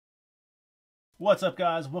What's up,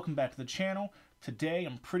 guys? Welcome back to the channel. Today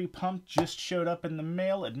I'm pretty pumped. Just showed up in the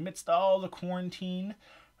mail amidst all the quarantine.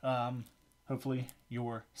 Hopefully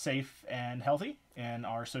you're safe and healthy and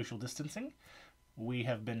are social distancing. We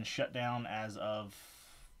have been shut down as of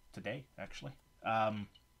today, actually.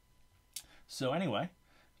 So anyway,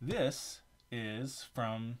 this is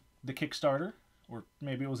from the Kickstarter, or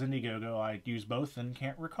maybe it was Indiegogo. I used both and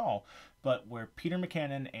can't recall. But where Peter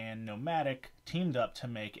McKinnon and Nomatic teamed up to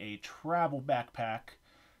make a travel backpack,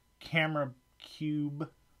 camera cube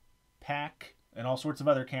pack, and all sorts of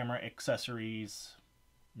other camera accessories,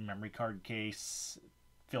 memory card case,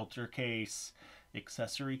 filter case,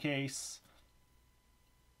 accessory case.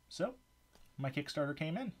 So, my Kickstarter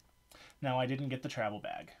came in. Now, I didn't get the travel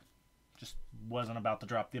bag. Just wasn't about to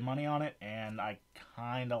drop the money on it, and I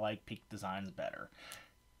kind of like Peak Designs better.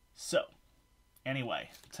 So, anyway,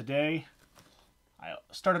 today I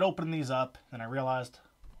started opening these up, and I realized,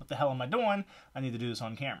 what the hell am I doing? I need to do this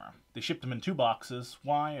on camera. They shipped them in 2 boxes.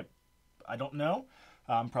 Why? I don't know.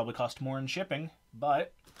 Probably cost more in shipping,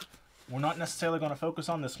 but we're not necessarily going to focus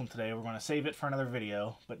on this one today. We're going to save it for another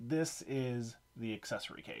video, but this is the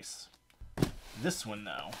accessory case. This one,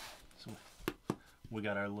 though, so we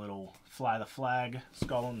got our little fly the flag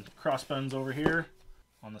skull and crossbones over here.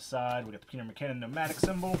 On the side, we got the Peter McKinnon Nomatic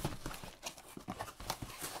symbol.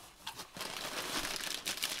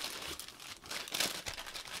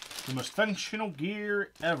 The most functional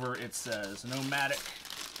gear ever, it says. Nomatic.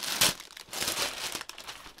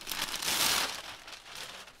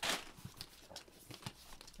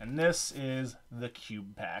 And this is the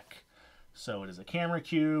cube pack. So it is a camera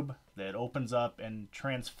cube that opens up and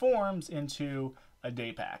transforms into a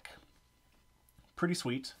day pack. Pretty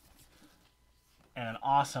sweet. And an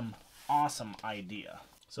awesome, awesome idea.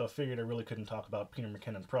 So I figured I really couldn't talk about Peter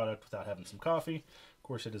McKinnon's product without having some coffee. Of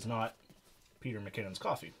course, it is not Peter McKinnon's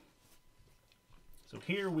coffee. So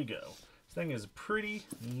here we go. This thing is a pretty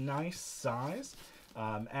nice size.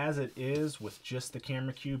 As it is with just the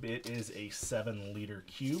camera cube, it is a 7-liter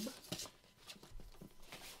cube.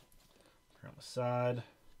 Here on the side.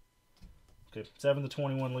 Okay, 7 to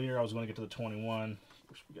 21 liter. I was going to get to the 21. Of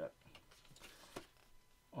course, we got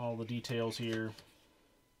all the details here.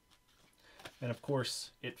 And of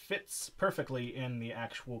course, it fits perfectly in the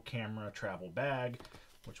actual camera travel bag,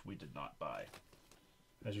 which we did not buy.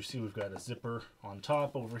 As you see, we've got a zipper on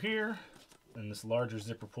top over here, and this larger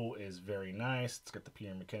zipper pull is very nice. It's got the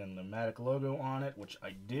Peter McKinnon Nomatic logo on it, which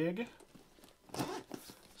I dig.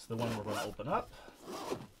 It's the one we're going to open up.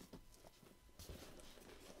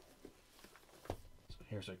 So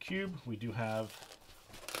here's our cube. We do have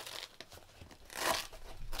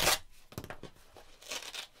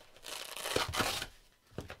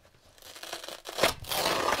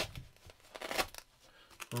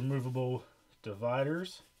removable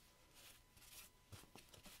dividers,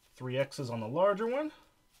 3 X's on the larger one,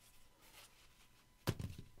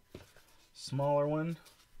 smaller one,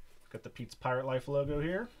 got the Pete's Pirate Life logo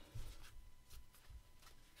here.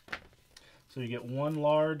 So you get 1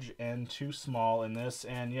 large and 2 small in this,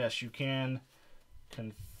 and yes, you can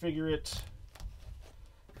configure it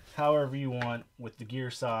however you want with the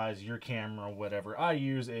gear size, your camera, whatever. I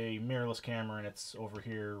use a mirrorless camera and it's over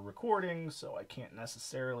here recording, so I can't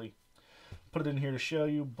necessarily put it in here to show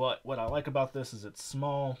you, but what I like about this is it's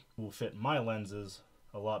small, will fit my lenses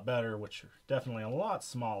a lot better, which are definitely a lot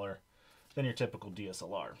smaller than your typical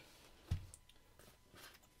DSLR.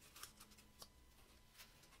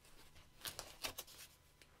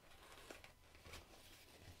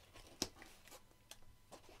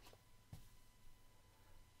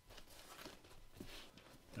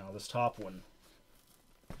 Now this top one,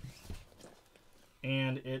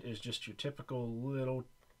 and it is just your typical little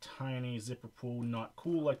tiny zipper pull, not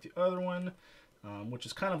cool like the other one, which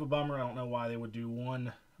is kind of a bummer. I don't know why they would do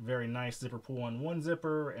one very nice zipper pull on one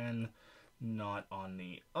zipper and not on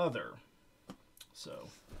the other. So,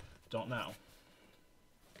 don't know.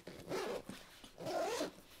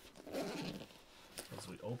 As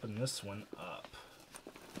we open this one up,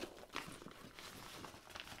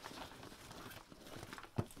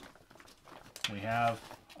 we have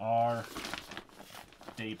our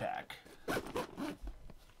day pack.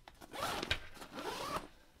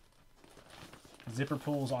 Zipper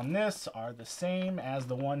pulls on this are the same as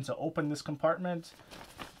the one to open this compartment.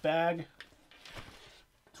 Bag,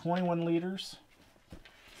 21 liters.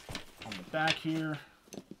 On the back here,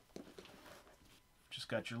 just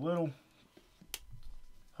got your little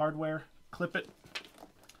hardware. Clip it,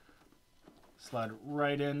 slide it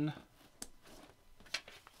right in.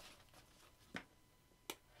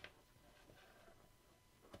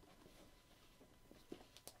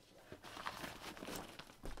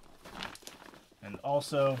 And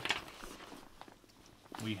also,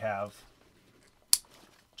 we have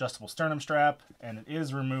adjustable sternum strap, and it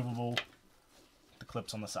is removable, the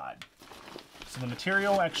clips on the side. So the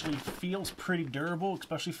material actually feels pretty durable,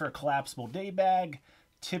 especially for a collapsible day bag.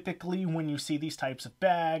 Typically, when you see these types of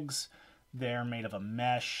bags, they're made of a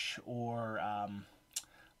mesh or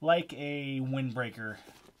like a windbreaker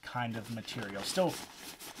kind of material. Still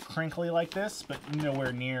crinkly like this, but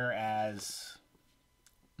nowhere near as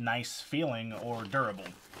nice feeling or durable.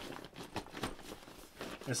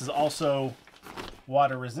 This is also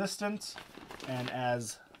water resistant, and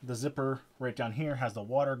as the zipper right down here has the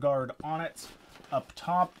water guard on it, up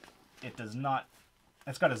top it does not,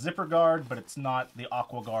 it's got a zipper guard, but it's not the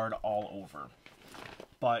aqua guard all over.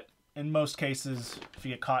 But in most cases, if you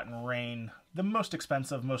get caught in rain, the most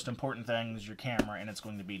expensive, most important thing is your camera, and it's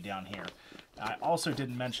going to be down here. I also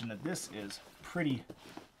didn't mention that this is pretty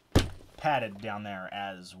padded down there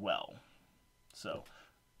as well. So,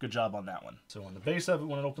 good job on that one. So on the base of it,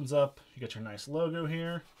 when it opens up, you get your nice logo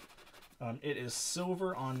here. It is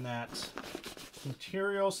silver on that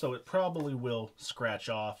material, so it probably will scratch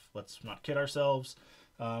off. Let's not kid ourselves.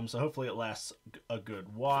 So hopefully it lasts a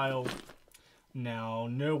good while. Now,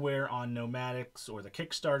 nowhere on Nomatics or the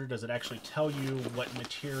Kickstarter does it actually tell you what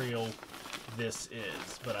material this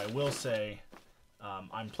is, but I will say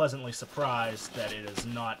I'm pleasantly surprised that it is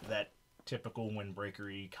not that typical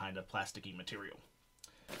windbreaker-y kind of plasticky material.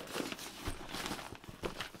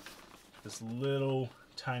 This little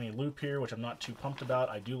tiny loop here, which I'm not too pumped about.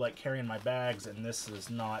 I do like carrying my bags, and this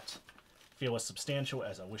does not feel as substantial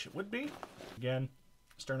as I wish it would be. Again,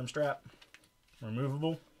 sternum strap,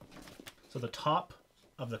 removable. So the top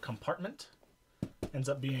of the compartment ends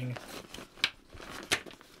up being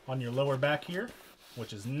on your lower back here,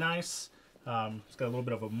 which is nice. It's got a little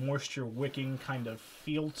bit of a moisture wicking kind of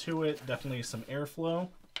feel to it. Definitely some airflow.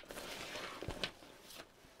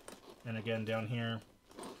 And again, down here,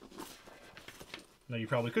 now you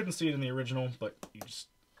probably couldn't see it in the original, but you just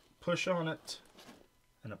push on it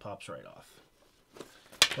and it pops right off.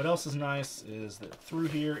 What else is nice is that through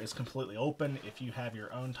here is completely open. If you have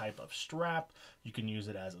your own type of strap, you can use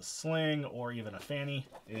it as a sling or even a fanny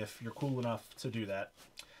if you're cool enough to do that.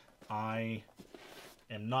 I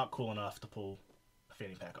am not cool enough to pull a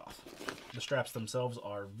fanny pack off. The straps themselves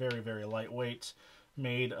are very, very lightweight,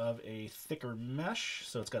 made of a thicker mesh,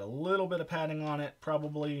 so it's got a little bit of padding on it.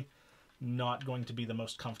 Probably not going to be the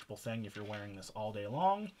most comfortable thing if you're wearing this all day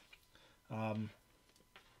long,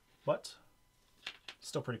 but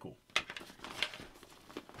still pretty cool.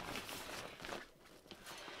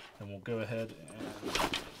 And we'll go ahead and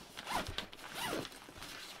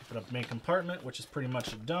open up the main compartment, which is pretty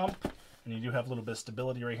much a dump, and you do have a little bit of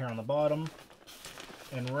stability right here on the bottom.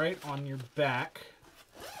 And right on your back,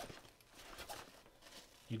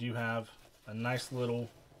 you do have a nice little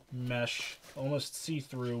mesh, almost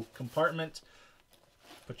see-through compartment.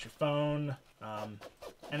 Put your phone,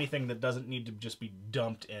 anything that doesn't need to just be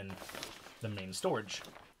dumped in the main storage.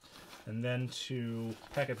 And then to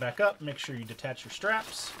pack it back up, make sure you detach your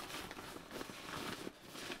straps.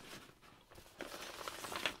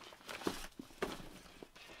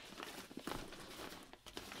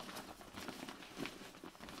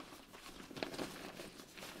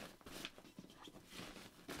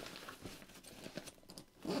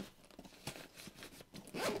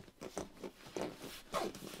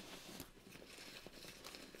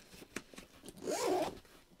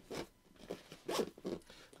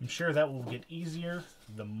 I'm sure that will get easier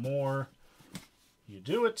the more you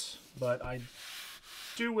do it, but I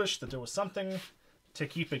do wish that there was something to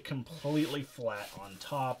keep it completely flat on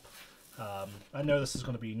top. I know this is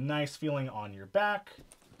going to be nice feeling on your back,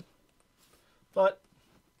 but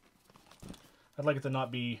I'd like it to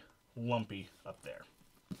not be lumpy up there.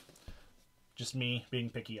 Just me being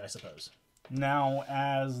picky, I suppose. Now,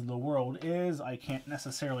 as the world is, I can't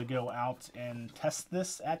necessarily go out and test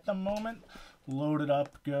this at the moment. Load it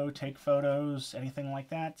up, go take photos, anything like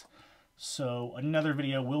that. So another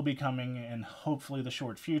video will be coming in hopefully the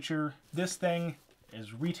short future. This thing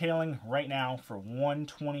is retailing right now for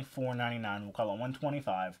 $124.99. We'll call it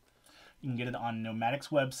 $125. You can get it on Nomatic's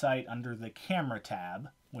website under the camera tab,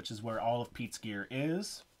 which is where all of Pete's gear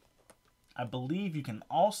is. I believe you can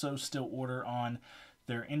also still order on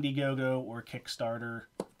their Indiegogo or Kickstarter.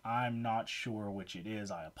 I'm not sure which it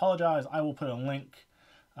is. I apologize. I will put a link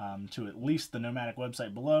to at least the Nomatic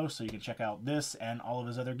website below so you can check out this and all of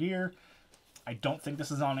his other gear. I don't think this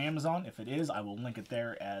is on Amazon. If it is, I will link it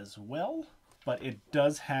there as well. But it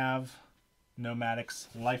does have Nomatic's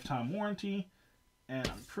lifetime warranty, and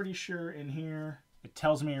I'm pretty sure in here, it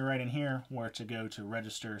tells me right in here where to go to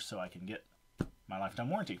register so I can get my lifetime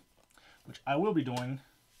warranty. which I will be doing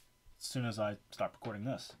as soon as I stop recording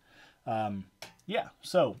this. Yeah,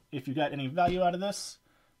 so if you got any value out of this,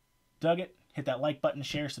 dug it, hit that like button,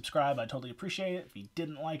 share, subscribe. I totally appreciate it. If you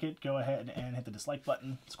didn't like it, go ahead and hit the dislike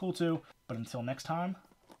button. It's cool too. But until next time,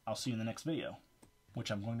 I'll see you in the next video,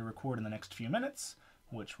 which I'm going to record in the next few minutes,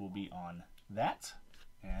 which will be on that,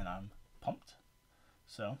 and I'm pumped.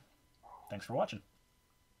 So, thanks for watching.